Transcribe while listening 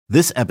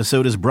This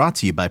episode is brought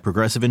to you by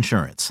Progressive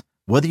Insurance.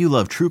 Whether you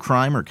love true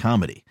crime or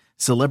comedy,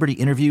 celebrity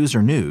interviews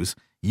or news,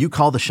 you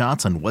call the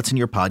shots on what's in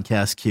your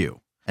podcast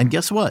queue. And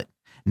guess what?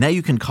 Now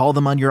you can call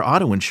them on your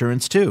auto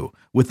insurance too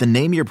with the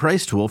Name Your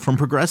Price tool from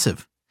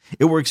Progressive.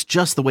 It works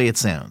just the way it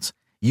sounds.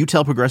 You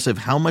tell Progressive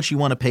how much you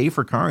want to pay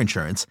for car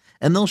insurance,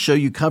 and they'll show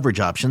you coverage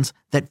options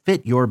that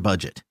fit your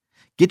budget.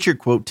 Get your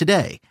quote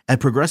today at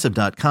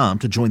Progressive.com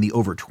to join the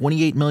over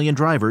 28 million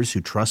drivers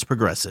who trust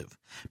Progressive.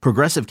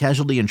 Progressive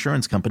Casualty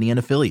Insurance Company and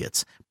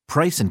Affiliates.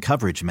 Price and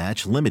coverage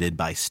match limited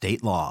by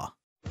state law.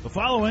 The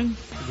following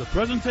is a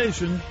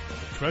presentation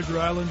of Treasure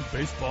Island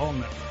Baseball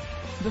Network.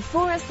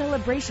 Before a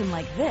celebration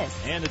like this,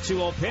 and the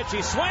 2-0 pitch,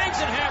 he swings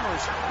and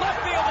hammers.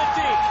 Left field and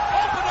deep.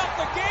 Open up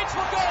the gates,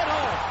 we're going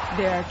home.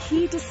 There are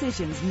key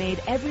decisions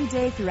made every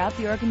day throughout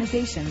the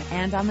organization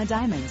and on the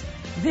diamond.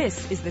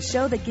 This is the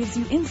show that gives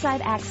you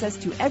inside access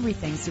to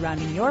everything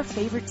surrounding your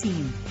favorite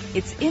team.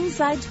 It's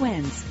Inside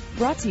Twins,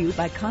 brought to you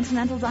by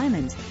Continental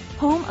Diamond,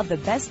 home of the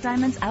best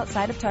diamonds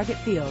outside of Target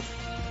Field.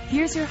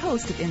 Here's your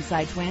host of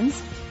Inside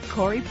Twins,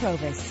 Corey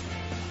Provis.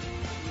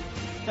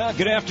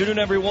 Good afternoon,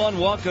 everyone.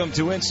 Welcome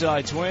to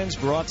Inside Twins,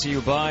 brought to you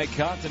by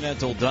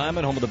Continental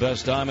Diamond, home of the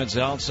best diamonds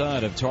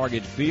outside of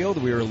Target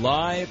Field. We are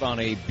live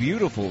on a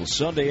beautiful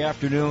Sunday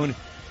afternoon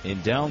in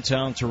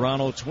downtown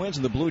Toronto. Twins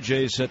and the Blue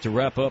Jays set to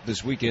wrap up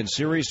this weekend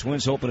series.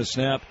 Twins hoping to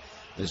snap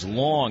this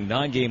long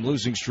 9-game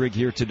losing streak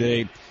here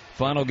today.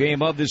 Final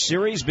game of this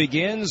series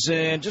begins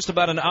in just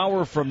about an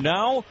hour from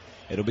now.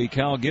 It'll be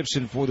Kyle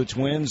Gibson for the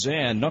Twins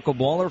and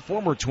knuckleballer,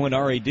 former Twin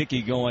R.A.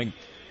 Dickey going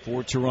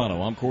for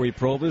Toronto. I'm Corey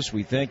Provis.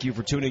 We thank you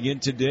for tuning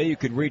in today. You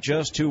can reach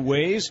us two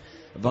ways: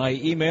 via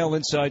email,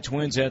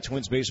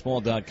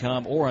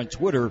 InsideTwins@twinsbaseball.com, or on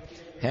Twitter,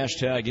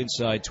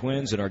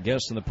 #InsideTwins. And our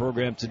guest on the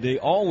program today,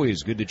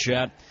 always good to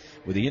chat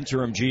with the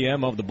interim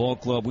GM of the ball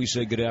club. We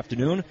say good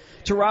afternoon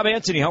to Rob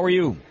Antony. How are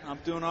you? I'm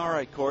doing all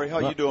right, Corey. How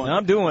you doing?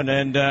 I'm doing,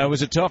 and it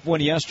was a tough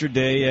one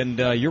yesterday, and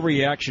your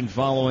reaction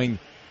following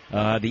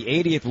the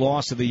 80th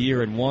loss of the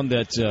year, and one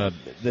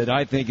that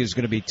I think is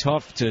going to be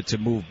tough to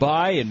move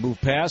by and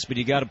move past, but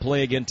you got to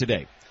play again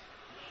today.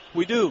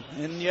 We do,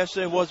 and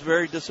yesterday was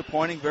very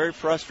disappointing, very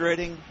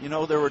frustrating. You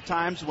know, there were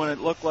times when it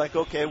looked like,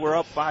 okay, we're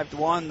up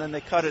 5-1, then they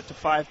cut it to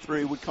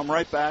 5-3. We come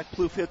right back.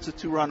 Plouffe hits a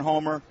 2-run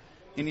homer,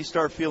 and you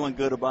start feeling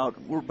good about it.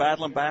 We're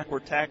battling back,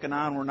 we're tacking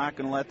on, we're not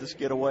going to let this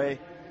get away.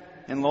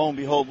 And lo and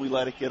behold, we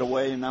let it get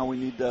away, and now we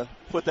need to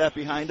put that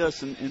behind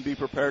us and be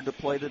prepared to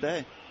play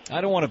today.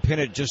 I don't want to pin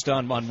it just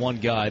on one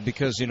guy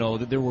because, you know,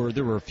 there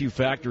were a few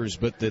factors,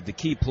 but the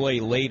key play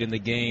late in the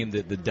game,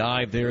 the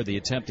dive there, the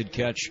attempted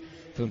catch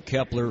from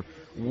Kepler.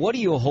 What do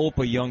you hope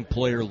a young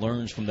player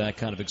learns from that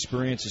kind of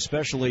experience,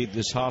 especially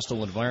this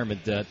hostile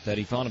environment that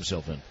he found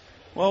himself in?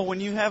 Well, when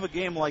you have a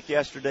game like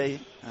yesterday,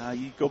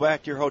 you go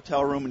back to your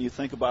hotel room and you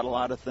think about a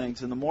lot of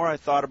things. And the more I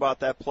thought about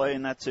that play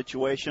and that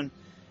situation,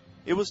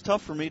 it was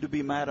tough for me to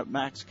be mad at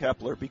Max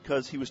Kepler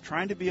because he was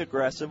trying to be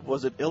aggressive.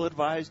 Was it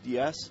ill-advised?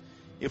 Yes.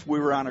 If we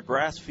were on a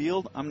grass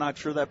field, I'm not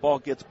sure that ball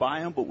gets by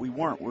him, but we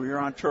weren't. We were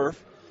on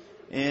turf,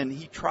 and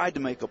he tried to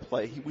make a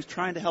play. He was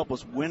trying to help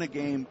us win a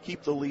game,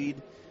 keep the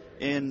lead,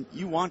 and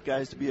you want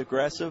guys to be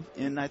aggressive.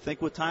 And I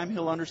think with time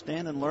he'll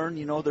understand and learn,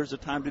 you know, there's a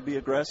time to be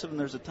aggressive and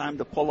there's a time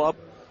to pull up,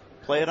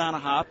 play it on a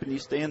hop, and you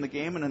stay in the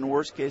game, and in the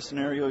worst-case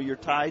scenario, you're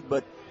tied.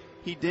 But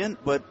he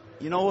didn't. But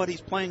you know what? He's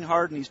playing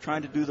hard, and he's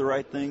trying to do the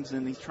right things,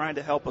 and he's trying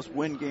to help us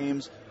win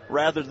games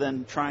rather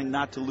than trying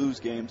not to lose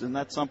games. And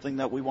that's something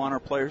that we want our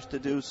players to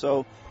do.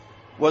 So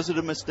was it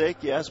a mistake?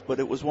 Yes, but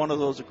it was one of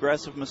those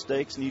aggressive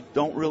mistakes, and you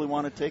don't really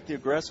want to take the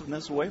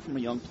aggressiveness away from a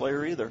young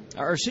player either.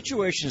 Are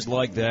situations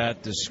like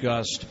that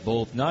discussed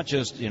both, not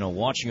just, you know,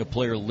 watching a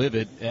player live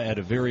it at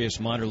a various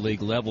minor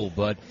league level,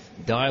 but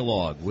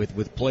dialogue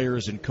with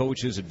players and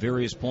coaches at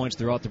various points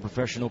throughout their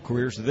professional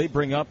careers? Do they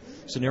bring up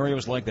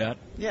scenarios like that?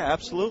 Yeah,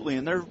 absolutely.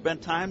 And there have been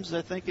times,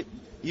 I think,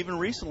 even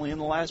recently in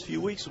the last few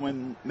weeks,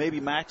 when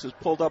maybe Max has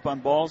pulled up on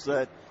balls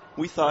that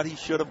we thought he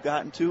should have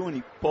gotten to, and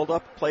he pulled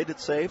up, played it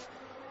safe.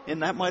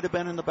 And that might have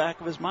been in the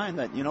back of his mind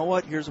that, you know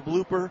what, here's a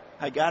blooper,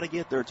 I got to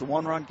get there. It's a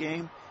one-run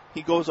game.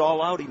 He goes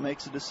all out, he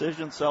makes a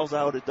decision, sells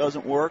out, it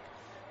doesn't work.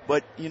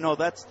 But, you know,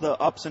 that's the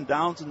ups and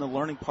downs and the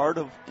learning part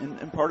of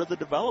and part of the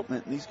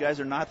development. And these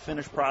guys are not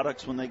finished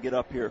products when they get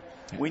up here.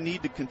 We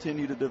need to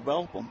continue to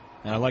develop them.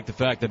 And I like the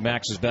fact that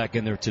Max is back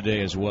in there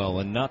today as well.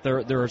 And not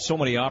there are so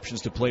many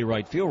options to play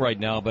right field right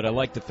now, but I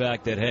like the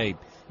fact that, hey,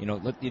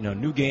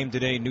 new game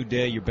today, new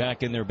day, you're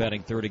back in there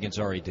batting third against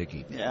R.A.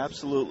 Dickey. Yeah,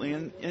 absolutely.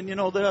 And you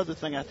know, the other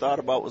thing I thought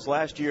about was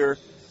last year,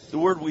 the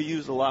word we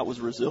used a lot was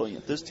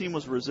resilient. This team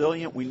was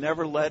resilient. We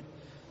never let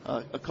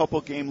a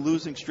couple-game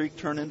losing streak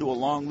turn into a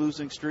long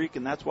losing streak,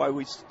 and that's why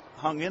we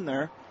hung in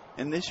there.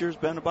 And this year's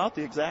been about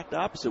the exact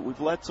opposite.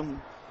 We've let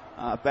some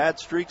bad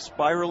streaks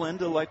spiral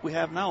into, like we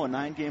have now, a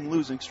 9-game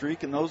losing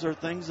streak, and those are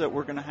things that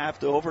we're going to have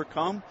to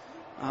overcome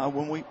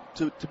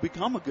to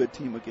become a good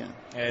team again.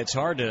 It's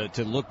hard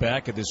to look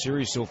back at the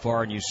series so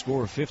far, and you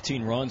score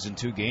 15 runs in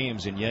 2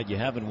 games, and yet you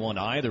haven't won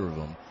either of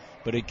them.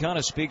 But it kind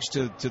of speaks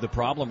to the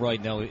problem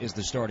right now is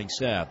the starting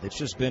staff. It's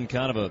just been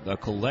kind of a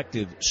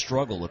collective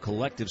struggle, a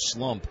collective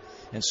slump.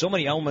 And so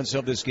many elements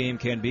of this game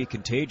can be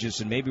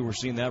contagious, and maybe we're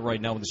seeing that right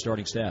now with the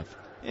starting staff.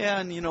 Yeah,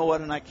 and you know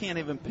what, and I can't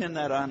even pin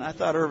that on. I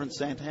thought Ervin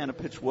Santana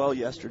pitched well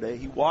yesterday.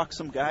 He walked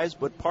some guys,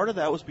 but part of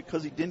that was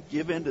because he didn't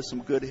give in to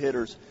some good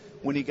hitters.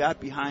 When he got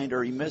behind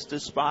or he missed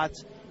his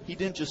spots, he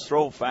didn't just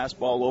throw a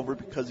fastball over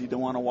because he didn't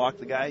want to walk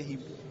the guy.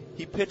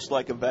 He pitched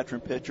like a veteran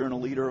pitcher and a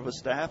leader of a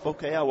staff.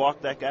 Okay, I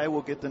walked that guy,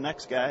 we'll get the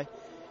next guy.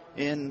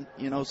 And,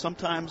 you know,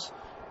 sometimes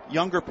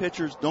younger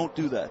pitchers don't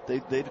do that.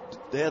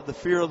 They have the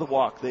fear of the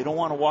walk. They don't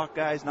want to walk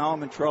guys. Now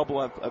I'm in trouble.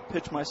 I've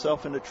pitched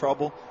myself into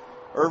trouble.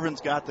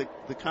 Ervin's got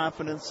the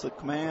confidence, the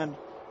command,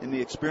 and the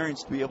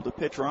experience to be able to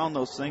pitch around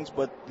those things.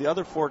 But the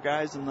other four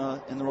guys in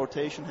the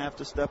rotation have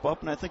to step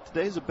up, and I think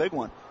today's a big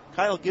one.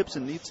 Kyle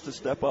Gibson needs to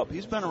step up.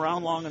 He's been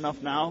around long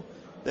enough now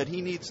that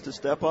he needs to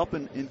step up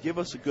and give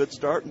us a good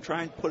start and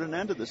try and put an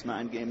end to this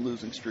 9-game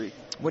losing streak.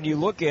 When you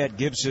look at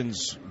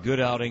Gibson's good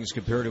outings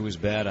compared to his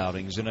bad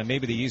outings, and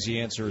maybe the easy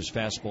answer is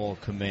fastball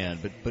command,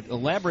 but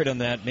elaborate on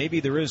that.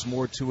 Maybe there is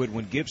more to it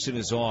when Gibson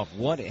is off.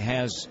 What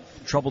has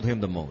troubled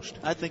him the most?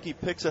 I think he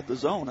picks at the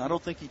zone. I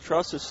don't think he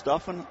trusts his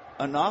stuff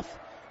enough.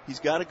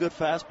 He's got a good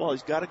fastball.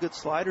 He's got a good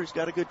slider. He's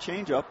got a good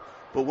changeup.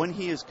 But when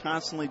he is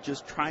constantly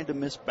just trying to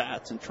miss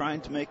bats and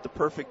trying to make the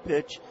perfect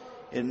pitch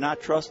and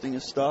not trusting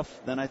his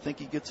stuff, then I think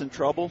he gets in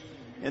trouble.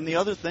 And the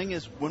other thing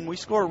is when we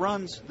score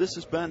runs, this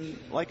has been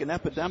like an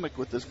epidemic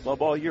with this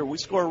club all year. We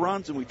score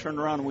runs and we turn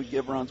around and we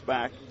give runs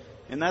back.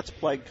 And that's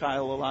plagued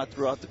Kyle a lot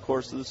throughout the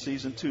course of the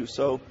season too.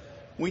 So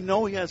we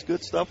know he has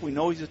good stuff. We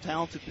know he's a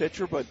talented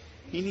pitcher, but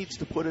he needs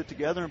to put it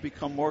together and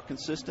become more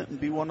consistent and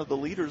be one of the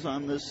leaders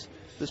on this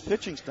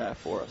pitching staff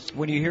for us.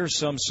 When you hear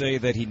some say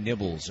that he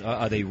nibbles,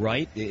 are they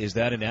right? Is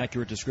that an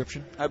accurate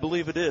description? I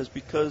believe it is,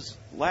 because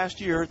last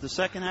year, the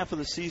second half of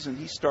the season,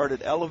 he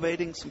started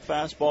elevating some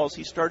fastballs.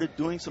 He started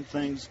doing some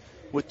things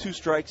with 2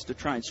 strikes to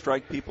try and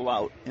strike people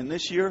out. And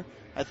this year,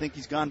 I think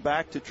he's gone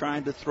back to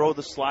trying to throw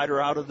the slider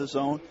out of the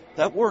zone.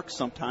 That works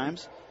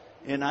sometimes,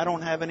 and I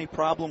don't have any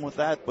problem with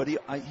that, but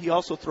he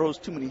also throws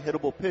too many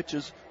hittable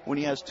pitches when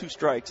he has 2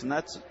 strikes, and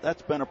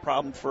that's been a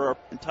problem for our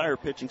entire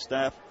pitching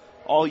staff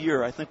all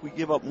year. I think we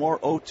give up more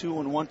 0-2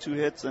 and 1-2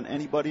 hits than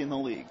anybody in the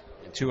league.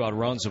 2-out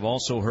runs have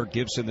also hurt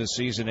Gibson this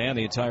season, and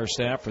the entire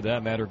staff for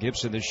that matter.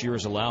 Gibson this year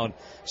has allowed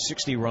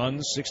 60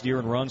 runs, 60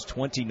 earned runs,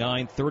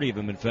 29, 30 of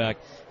them, in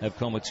fact, have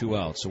come with 2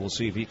 outs. So we'll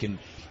see if he can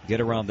get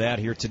around that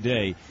here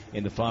today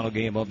in the final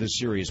game of this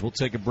series. We'll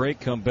take a break,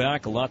 come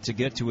back. A lot to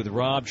get to with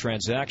Rob.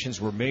 Transactions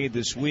were made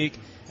this week.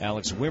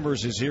 Alex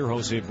Wimmers is here.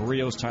 Jose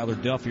Barrios, Tyler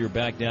Duffy are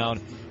back down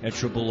at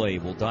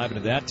AAA. We'll dive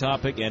into that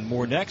topic and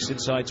more next.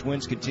 Inside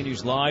Twins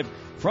continues live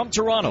from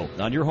Toronto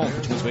on your home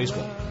for Twins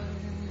baseball.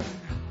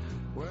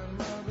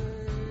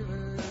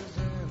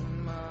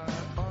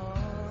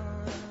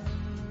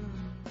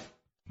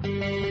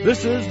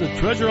 This is the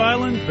Treasure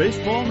Island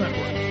Baseball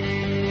Network.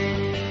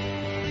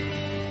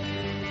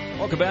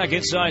 Welcome back.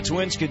 Inside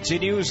Twins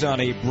continues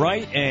on a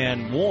bright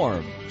and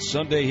warm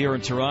Sunday here in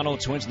Toronto.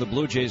 Twins and the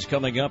Blue Jays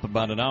coming up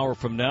about an hour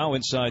from now.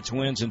 Inside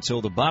Twins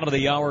until the bottom of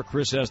the hour.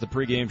 Chris has the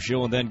pregame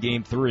show and then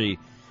Game 3.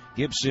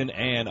 Gibson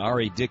and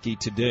R.A. Dickey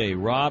today.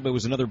 Rob, it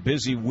was another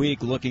busy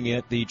week looking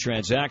at the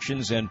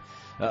transactions and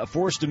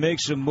forced to make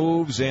some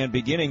moves, and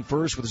beginning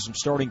first with some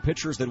starting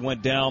pitchers that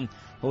went down.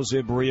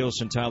 Jose Barrios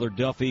and Tyler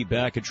Duffy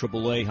back at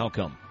AAA. How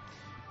come?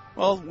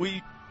 Well,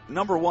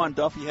 number one,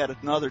 Duffy had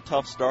another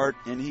tough start,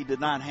 and he did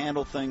not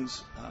handle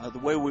things the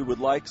way we would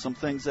like. Some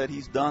things that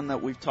he's done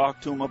that we've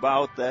talked to him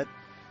about that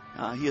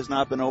he has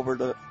not been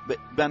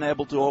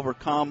able to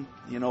overcome.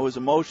 You know, his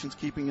emotions,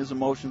 keeping his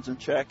emotions in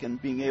check,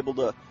 and being able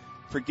to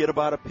forget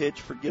about a pitch,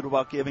 forget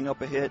about giving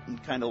up a hit,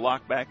 and kind of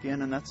lock back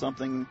in. And that's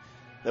something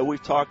that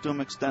we've talked to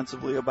him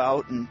extensively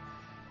about. And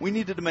we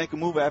needed to make a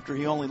move after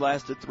he only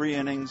lasted 3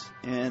 innings,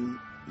 and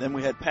then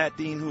we had Pat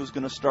Dean, who was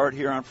going to start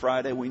here on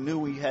Friday. We knew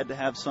we had to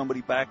have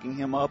somebody backing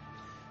him up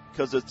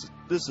because this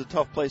is a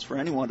tough place for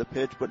anyone to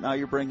pitch, but now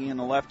you're bringing in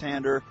a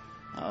left-hander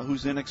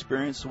who's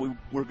inexperienced, so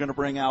we're going to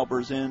bring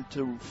Albers in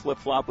to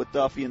flip-flop with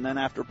Duffy. And then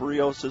after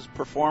Barrios'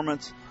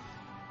 performance,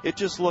 it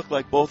just looked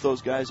like both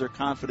those guys, their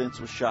confidence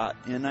was shot.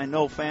 And I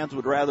know fans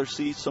would rather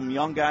see some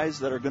young guys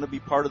that are going to be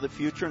part of the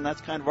future, and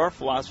that's kind of our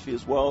philosophy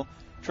as well.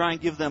 Try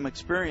and give them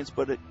experience,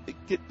 but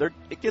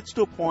it gets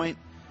to a point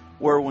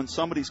where when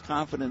somebody's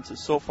confidence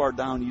is so far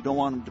down, you don't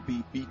want them to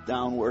be beat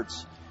down, where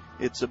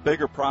it's a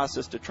bigger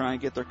process to try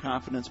and get their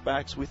confidence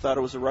back. So we thought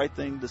it was the right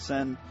thing to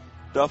send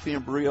Duffy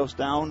and Barrios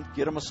down,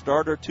 get them a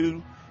start or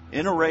 2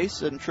 in a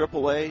race in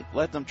AAA,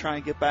 let them try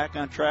and get back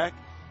on track.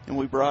 And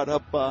we brought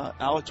up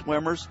Alex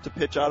Wimmers to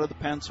pitch out of the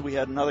pen, so we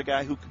had another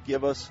guy who could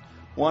give us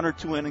 1 or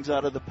 2 innings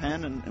out of the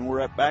pen, and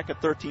we're back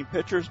at 13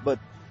 pitchers, but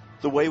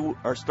the way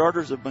our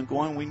starters have been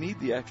going, we need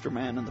the extra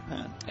man in the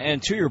pen.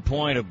 And to your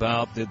point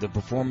about the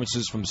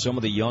performances from some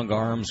of the young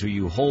arms who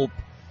you hope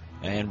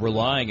and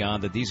relying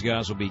on that these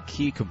guys will be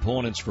key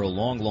components for a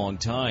long, long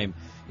time.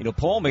 You know,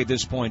 Paul made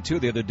this point, too,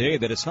 the other day,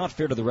 that it's not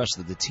fair to the rest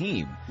of the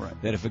team.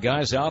 Right. That if a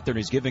guy's out there and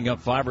he's giving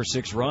up 5 or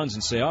 6 runs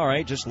and say, all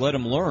right, just let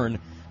him learn,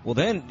 well,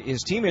 then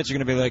his teammates are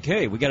going to be like,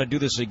 hey, we got to do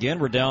this again.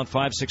 We're down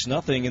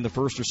 5-6-0 in the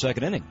first or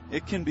second inning.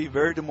 It can be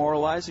very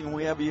demoralizing, and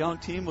we have a young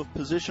team of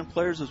position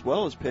players as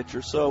well as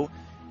pitchers. So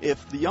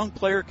if the young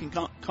player can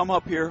come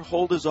up here,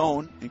 hold his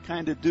own, and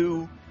kind of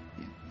do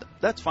 –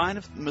 that's fine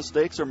if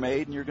mistakes are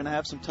made and you're going to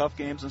have some tough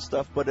games and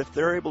stuff, but if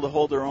they're able to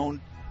hold their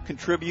own,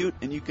 contribute,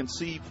 and you can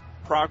see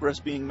progress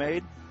being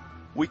made,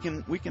 we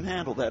can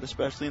handle that,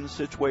 especially in the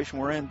situation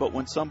we're in. But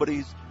when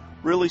somebody's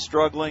really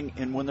struggling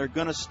and when they're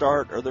going to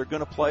start or they're going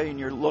to play and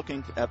you're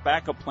looking at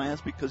backup plans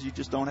because you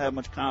just don't have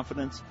much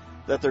confidence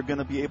that they're going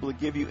to be able to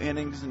give you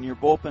innings and your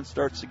bullpen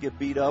starts to get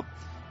beat up,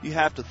 you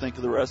have to think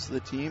of the rest of the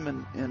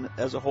team and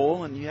as a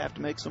whole, and you have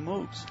to make some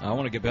moves. I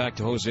want to get back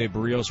to Jose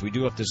Barrios. We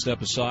do have to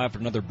step aside for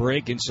another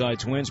break. Inside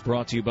Twins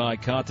brought to you by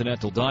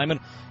Continental Diamond,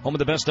 home of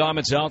the best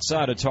diamonds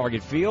outside of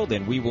Target Field,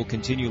 and we will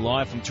continue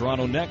live from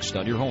Toronto next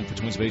on your home for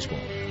Twins baseball.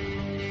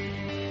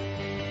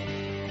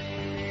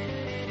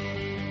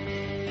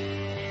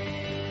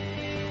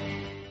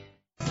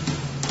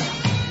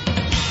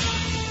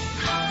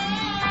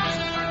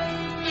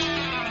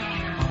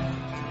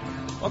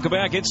 Welcome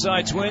back.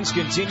 Inside Twins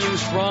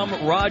continues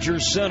from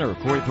Rogers Center.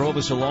 Corey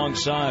Provis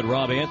alongside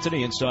Rob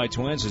Anthony. Inside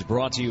Twins is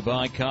brought to you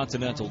by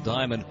Continental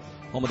Diamond,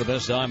 home of the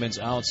best diamonds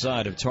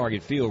outside of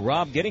Target Field.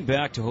 Rob, getting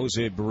back to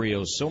Jose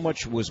Barrios, so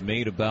much was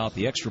made about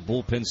the extra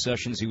bullpen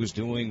sessions he was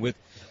doing with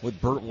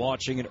Bert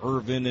watching and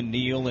Irvin and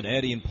Neil and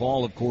Eddie and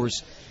Paul, of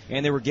course,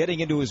 and they were getting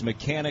into his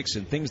mechanics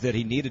and things that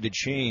he needed to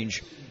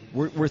change.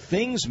 Were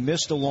things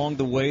missed along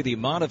the way? The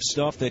amount of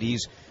stuff that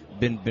he's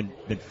been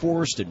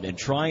forced and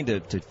trying to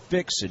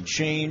fix and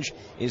change,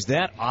 is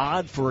that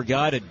odd for a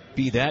guy to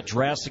be that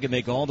drastic and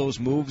make all those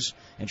moves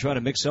and try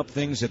to mix up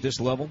things at this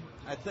level?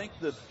 I think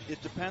that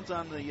it depends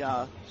on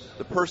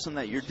the person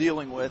that you're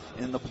dealing with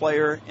and the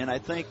player, and I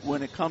think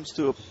when it comes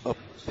to a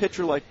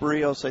pitcher like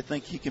Barrios, I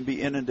think he can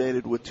be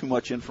inundated with too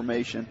much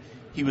information.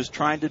 He was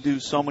trying to do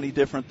so many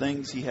different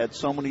things. He had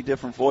so many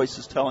different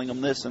voices telling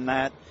him this and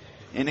that,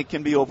 and it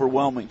can be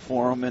overwhelming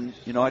for him. And,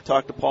 you know, I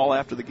talked to Paul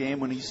after the game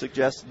when he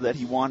suggested that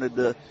he wanted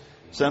to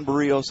send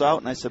Barrios out,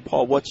 and I said,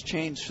 Paul, what's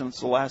changed since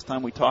the last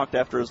time we talked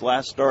after his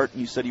last start?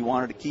 And you said he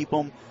wanted to keep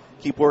him,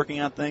 keep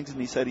working on things, and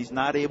he said he's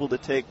not able to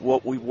take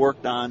what we've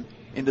worked on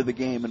into the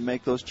game and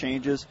make those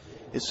changes.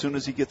 As soon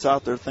as he gets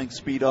out there, things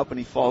speed up and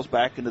he falls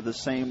back into the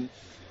same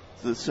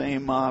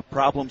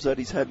problems that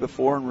he's had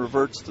before and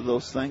reverts to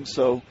those things.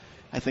 So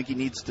I think he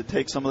needs to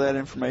take some of that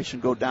information,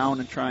 go down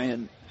and try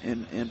and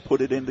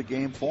put it into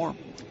game form.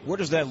 Where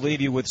does that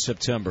leave you with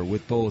September,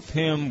 with both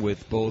him,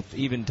 with both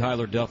even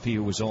Tyler Duffy,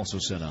 who was also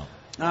sent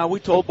out? We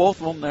told both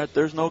of them that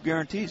there's no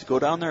guarantees. Go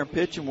down there and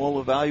pitch, and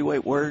we'll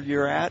evaluate where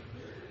you're at.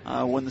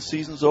 When the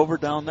season's over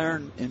down there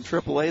in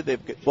AAA, they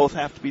both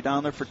have to be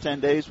down there for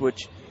 10 days,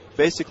 which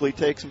basically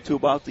takes them to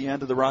about the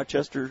end of the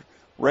Rochester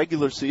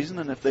regular season.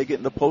 And if they get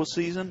into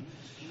postseason,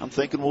 I'm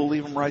thinking we'll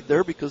leave them right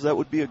there because that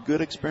would be a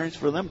good experience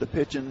for them to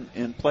pitch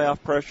in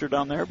playoff pressure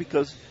down there,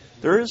 because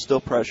there is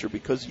still pressure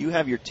because you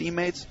have your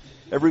teammates,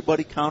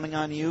 everybody counting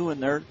on you,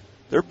 and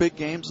they're big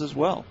games as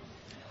well.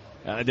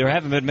 There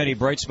haven't been many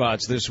bright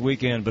spots this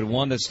weekend, but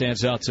one that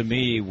stands out to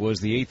me was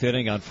the 8th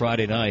inning on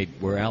Friday night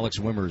where Alex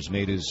Wimmers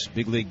made his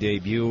big league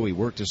debut. He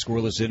worked a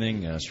scoreless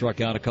inning,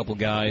 struck out a couple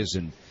guys,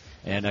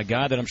 and a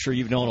guy that I'm sure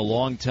you've known a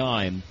long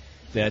time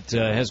that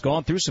has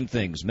gone through some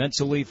things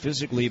mentally,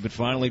 physically, but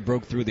finally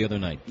broke through the other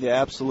night.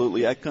 Yeah,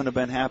 absolutely. I couldn't have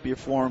been happier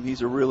for him.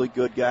 He's a really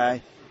good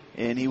guy,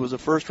 and he was a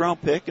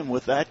first-round pick, and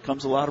with that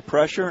comes a lot of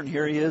pressure, and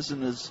here he is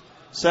in his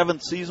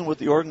 7th season with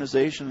the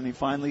organization, and he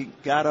finally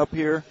got up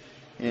here.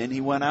 And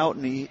he went out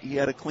and he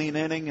had a clean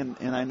inning,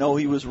 and I know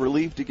he was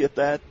relieved to get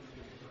that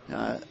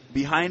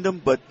behind him,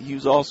 but he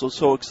was also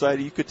so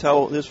excited. You could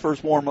tell his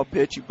first warm-up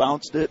pitch, he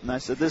bounced it, and I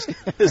said,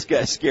 this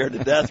guy's scared to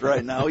death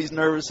right now. He's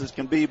nervous as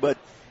can be, but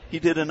he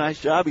did a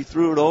nice job. He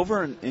threw it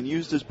over and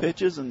used his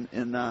pitches, and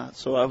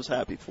so I was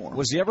happy for him.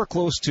 Was he ever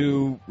close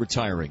to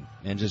retiring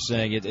and just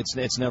saying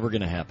it's never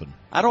going to happen?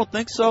 I don't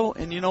think so,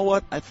 and you know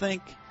what? I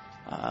think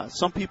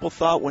some people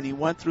thought when he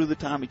went through the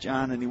Tommy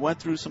John and he went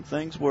through some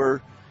things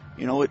where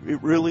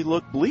it really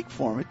looked bleak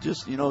for him. It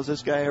just, is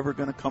this guy ever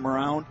going to come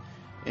around?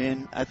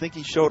 And I think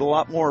he showed a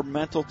lot more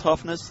mental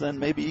toughness than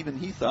maybe even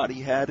he thought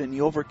he had, and he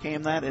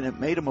overcame that, and it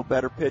made him a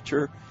better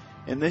pitcher.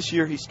 And this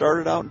year he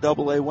started out in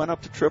AA, went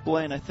up to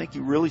AAA, and I think he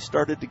really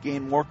started to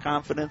gain more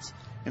confidence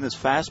in his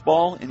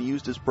fastball, and he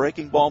used his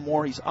breaking ball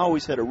more. He's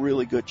always had a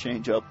really good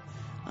changeup,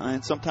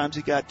 and sometimes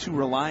he got too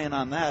reliant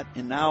on that,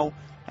 and now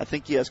I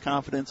think he has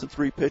confidence in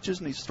 3 pitches,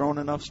 and he's thrown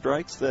enough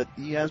strikes that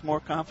he has more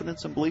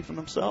confidence and belief in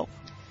himself.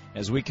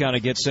 As we kind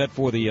of get set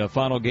for the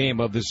final game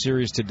of this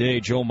series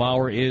today, Joe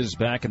Mauer is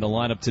back in the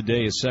lineup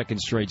today, his 2nd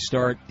straight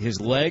start. His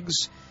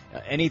legs,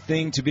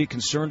 anything to be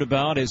concerned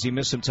about as he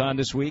missed some time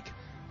this week?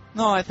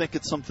 No, I think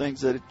it's some things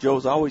that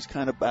Joe's always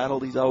kind of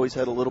battled. He's always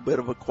had a little bit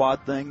of a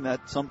quad thing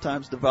that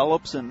sometimes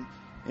develops, and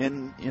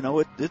And,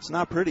 it's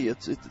not pretty.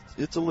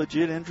 It's a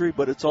legit injury,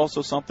 but it's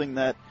also something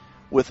that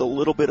with a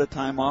little bit of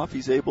time off,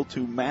 he's able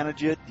to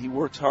manage it. He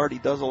works hard. He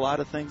does a lot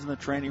of things in the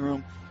training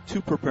room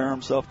to prepare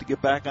himself to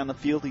get back on the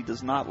field. He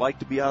does not like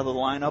to be out of the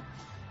lineup.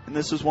 And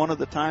this is one of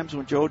the times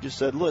when Joe just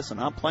said, listen,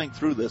 I'm playing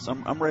through this.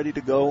 I'm ready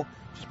to go.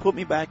 Just put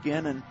me back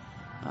in. And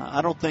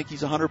I don't think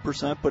he's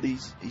 100%, but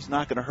he's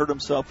not going to hurt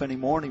himself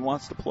anymore, and he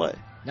wants to play.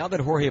 Now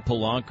that Jorge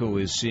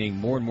Polanco is seeing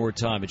more and more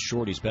time at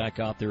short, he's back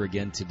out there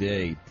again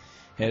today.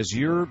 Has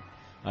your,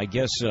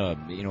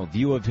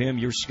 view of him,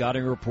 your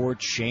scouting report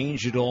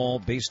changed at all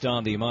based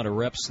on the amount of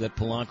reps that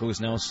Polanco is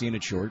now seeing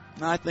at short?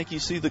 I think you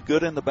see the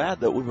good and the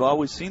bad that we've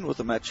always seen with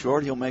him at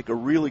short. He'll make a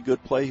really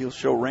good play. He'll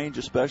show range,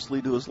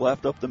 especially to his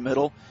left up the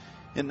middle.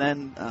 And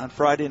then on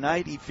Friday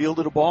night, he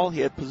fielded a ball.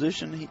 He had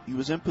position. He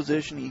was in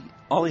position.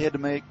 All he had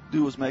to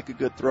do was make a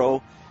good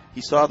throw.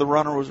 He saw the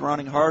runner was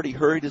running hard. He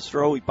hurried his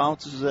throw. He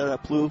bounces at a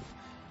Plouffe.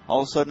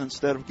 All of a sudden,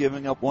 instead of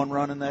giving up 1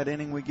 run in that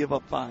inning, we give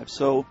up 5.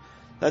 So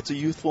that's a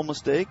youthful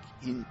mistake,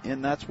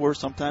 and that's where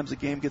sometimes the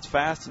game gets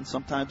fast, and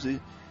sometimes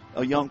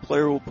a young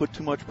player will put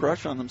too much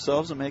pressure on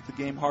themselves and make the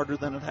game harder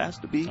than it has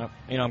to be.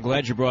 I'm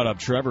glad you brought up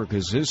Trevor,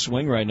 because his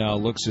swing right now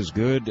looks as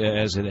good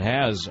as it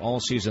has all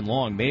season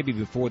long, maybe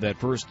before that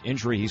first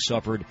injury he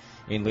suffered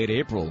in late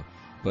April.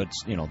 But,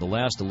 the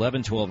last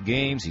 11, 12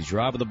 games, he's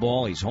driving the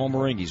ball, he's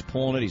homering, he's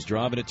pulling it, he's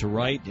driving it to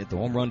right, hit the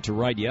home run to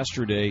right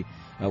yesterday.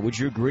 Would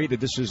you agree that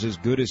this is as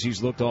good as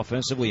he's looked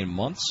offensively in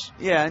months?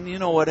 Yeah, and you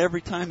know what? Every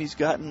time he's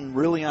gotten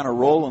really on a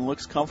roll and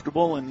looks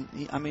comfortable, and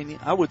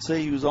I would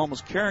say he was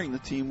almost carrying the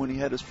team when he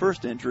had his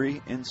first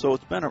injury, and so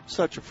it's been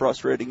such a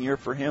frustrating year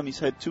for him. He's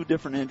had 2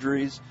 different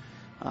injuries.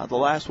 The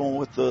last one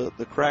with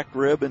the cracked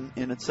rib, and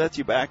it sets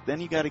you back. Then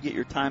you got to get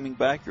your timing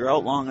back. You're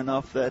out long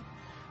enough that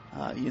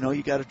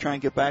you got to try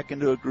and get back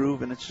into a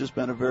groove, and it's just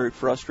been a very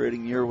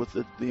frustrating year with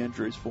the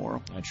injuries for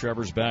him. And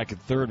Trevor's back at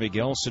third.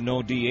 Miguel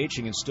Sano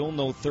DHing and still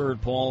no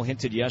third. Paul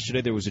hinted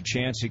yesterday there was a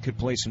chance he could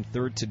play some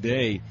third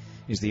today.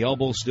 Is the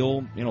elbow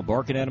still,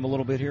 barking at him a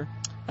little bit here?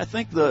 I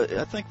think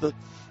the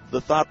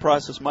thought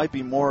process might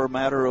be more a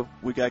matter of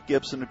we got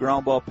Gibson, the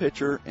ground ball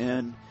pitcher,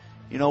 and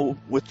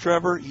with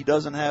Trevor, he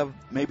doesn't have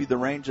maybe the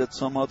range that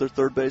some other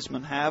third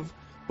basemen have.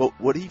 But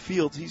what he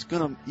feels, he's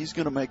gonna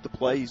make the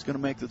play. He's gonna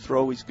make the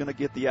throw. He's gonna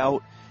get the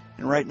out.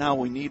 And right now,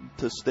 we need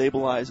to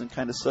stabilize and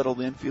kind of settle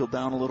the infield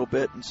down a little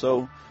bit. And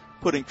so,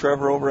 putting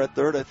Trevor over at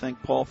third, I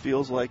think Paul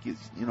feels like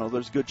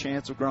there's a good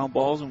chance of ground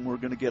balls, and we're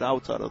going to get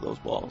outs out of those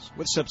balls.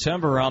 With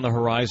September on the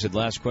horizon,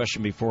 last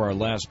question before our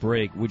last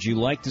break, would you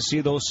like to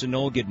see those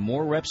Sano get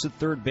more reps at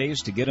third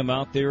base to get him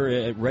out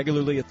there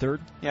regularly at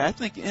third? Yeah, I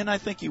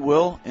think he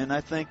will, and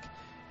I think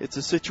it's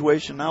a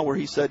situation now where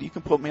he said, you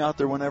can put me out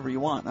there whenever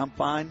you want. I'm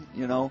fine,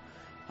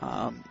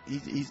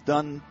 He's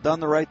done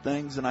the right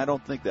things, and I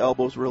don't think the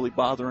elbow's really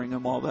bothering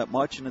him all that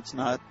much, and it's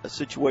not a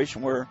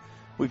situation where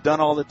we've done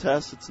all the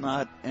tests. It's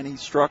not any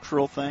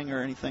structural thing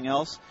or anything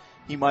else.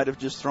 He might have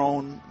just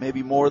thrown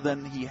maybe more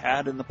than he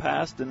had in the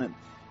past, and it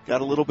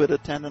got a little bit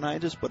of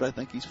tendonitis, but I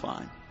think he's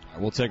fine.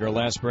 We'll take our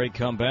last break,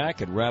 come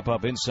back, and wrap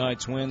up Inside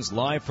Twins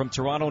live from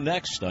Toronto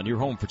next on your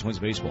home for Twins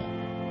baseball.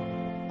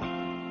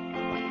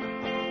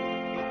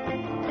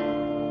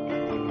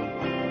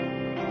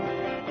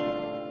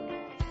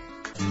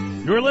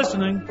 You're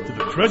listening to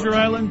the Treasure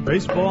Island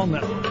Baseball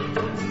Network.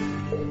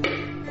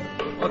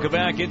 Welcome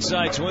back.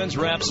 Inside Twins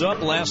wraps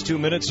up. Last 2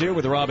 minutes here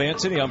with Rob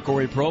Anthony. I'm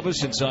Corey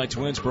Probus. Inside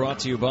Twins brought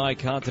to you by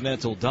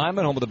Continental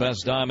Diamond, home of the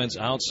best diamonds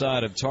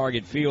outside of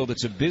Target Field.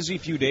 It's a busy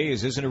few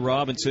days, isn't it,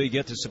 Rob, until you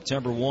get to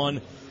September 1.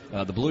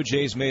 The Blue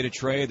Jays made a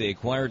trade. They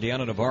acquired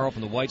Deanna Navarro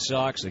from the White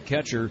Sox, the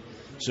catcher.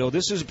 So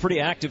this is a pretty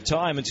active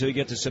time until you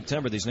get to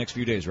September, these next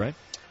few days, right?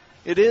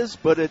 It is,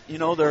 but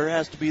there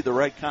has to be the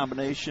right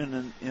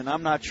combination, and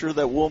I'm not sure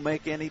that we'll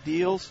make any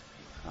deals.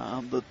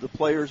 The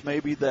players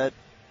maybe that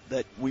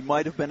we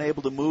might have been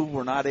able to move,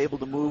 we're not able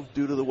to move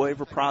due to the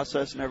waiver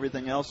process and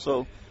everything else.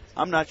 So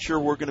I'm not sure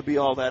we're going to be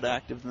all that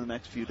active in the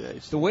next few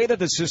days. The way that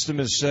the system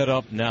is set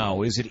up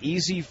now, is it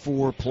easy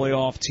for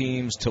playoff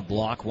teams to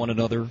block one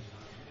another?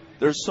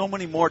 There's so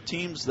many more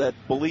teams that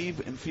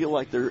believe and feel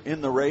like they're in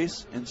the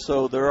race, and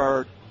so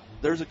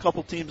there's a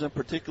couple teams in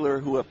particular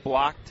who have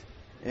blocked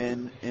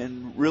and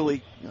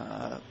really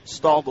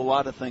stalled a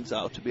lot of things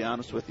out, to be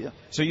honest with you.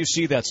 So you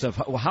see that stuff.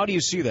 How do you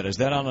see that? Is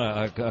that on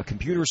a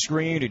computer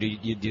screen, or do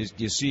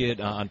you see it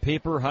on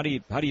paper? How do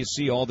you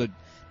see all the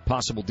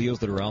possible deals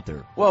that are out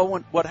there?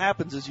 Well, what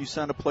happens is you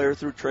send a player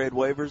through trade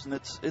waivers, and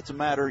it's a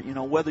matter,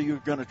 whether you're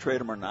going to trade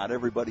them or not.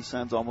 Everybody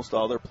sends almost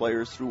all their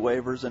players through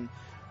waivers, and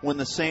when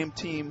the same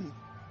team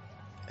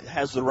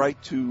has the right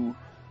to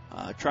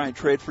try and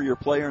trade for your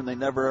player, and they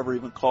never ever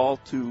even call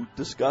to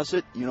discuss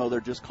it, they're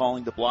just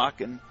calling to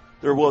block. And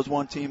there was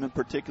one team in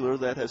particular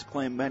that has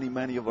claimed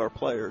many of our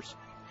players.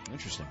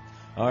 Interesting.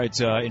 All right,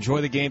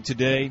 enjoy the game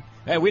today.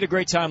 Hey, we had a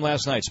great time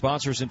last night.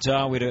 Sponsors in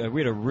town. We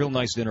had a real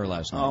nice dinner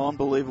last night. Oh,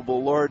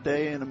 unbelievable. Laura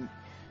Day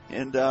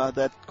And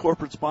that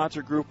corporate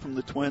sponsor group from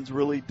the Twins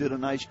really did a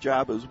nice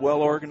job. It was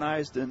well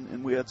organized,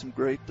 and we had some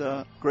great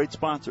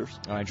sponsors.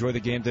 Enjoy the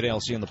game today. I'll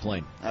see you on the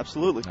plane.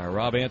 Absolutely.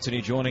 Rob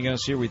Anthony joining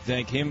us here. We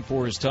thank him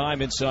for his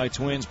time. Inside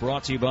Twins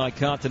brought to you by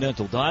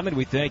Continental Diamond.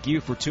 We thank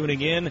you for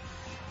tuning in.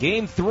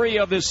 Game 3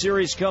 of this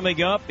series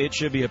coming up. It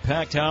should be a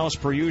packed house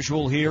per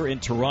usual here in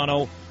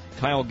Toronto.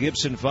 Kyle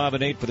Gibson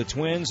 5-8 for the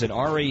Twins, and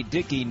R.A.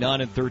 Dickey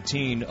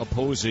 9-13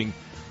 opposing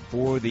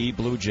for the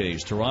Blue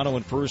Jays. Toronto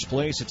in first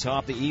place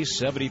atop the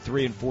East,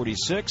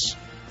 73-46.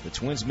 The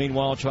Twins,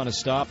 meanwhile, trying to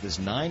stop this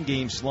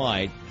 9-game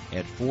slide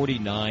at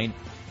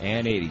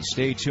 49-80.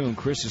 Stay tuned.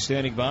 Chris is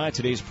standing by.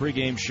 Today's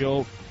pregame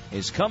show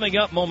is coming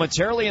up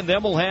momentarily, and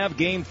then we'll have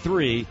Game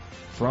 3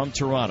 from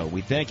Toronto.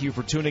 We thank you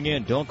for tuning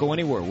in. Don't go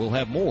anywhere. We'll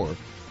have more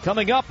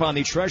coming up on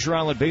the Treasure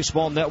Island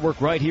Baseball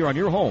Network right here on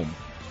your home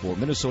for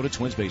Minnesota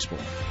Twins baseball.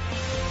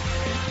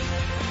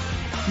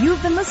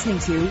 You've been listening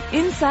to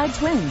Inside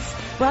Twins,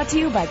 brought to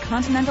you by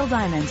Continental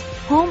Diamond,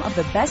 home of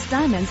the best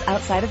diamonds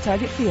outside of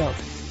Target Field.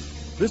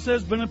 This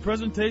has been a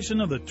presentation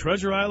of the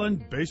Treasure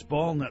Island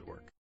Baseball Network.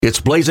 It's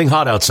blazing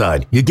hot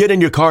outside. You get in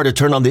your car to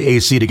turn on the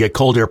AC to get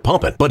cold air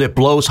pumping, but it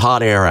blows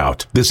hot air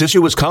out. This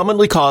issue is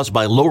commonly caused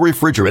by low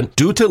refrigerant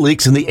due to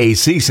leaks in the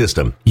AC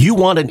system. You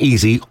want an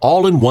easy,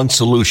 all-in-one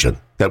solution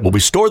that will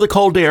restore the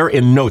cold air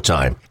in no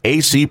time.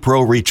 AC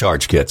Pro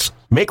Recharge Kits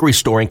make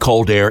restoring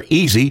cold air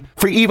easy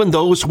for even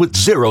those with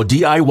zero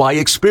DIY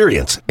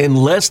experience in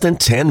less than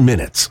 10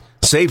 minutes.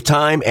 Save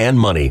time and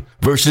money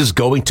versus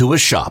going to a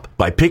shop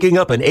by picking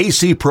up an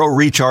AC Pro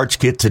Recharge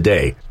Kit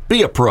today.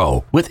 Be a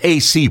pro with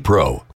AC Pro.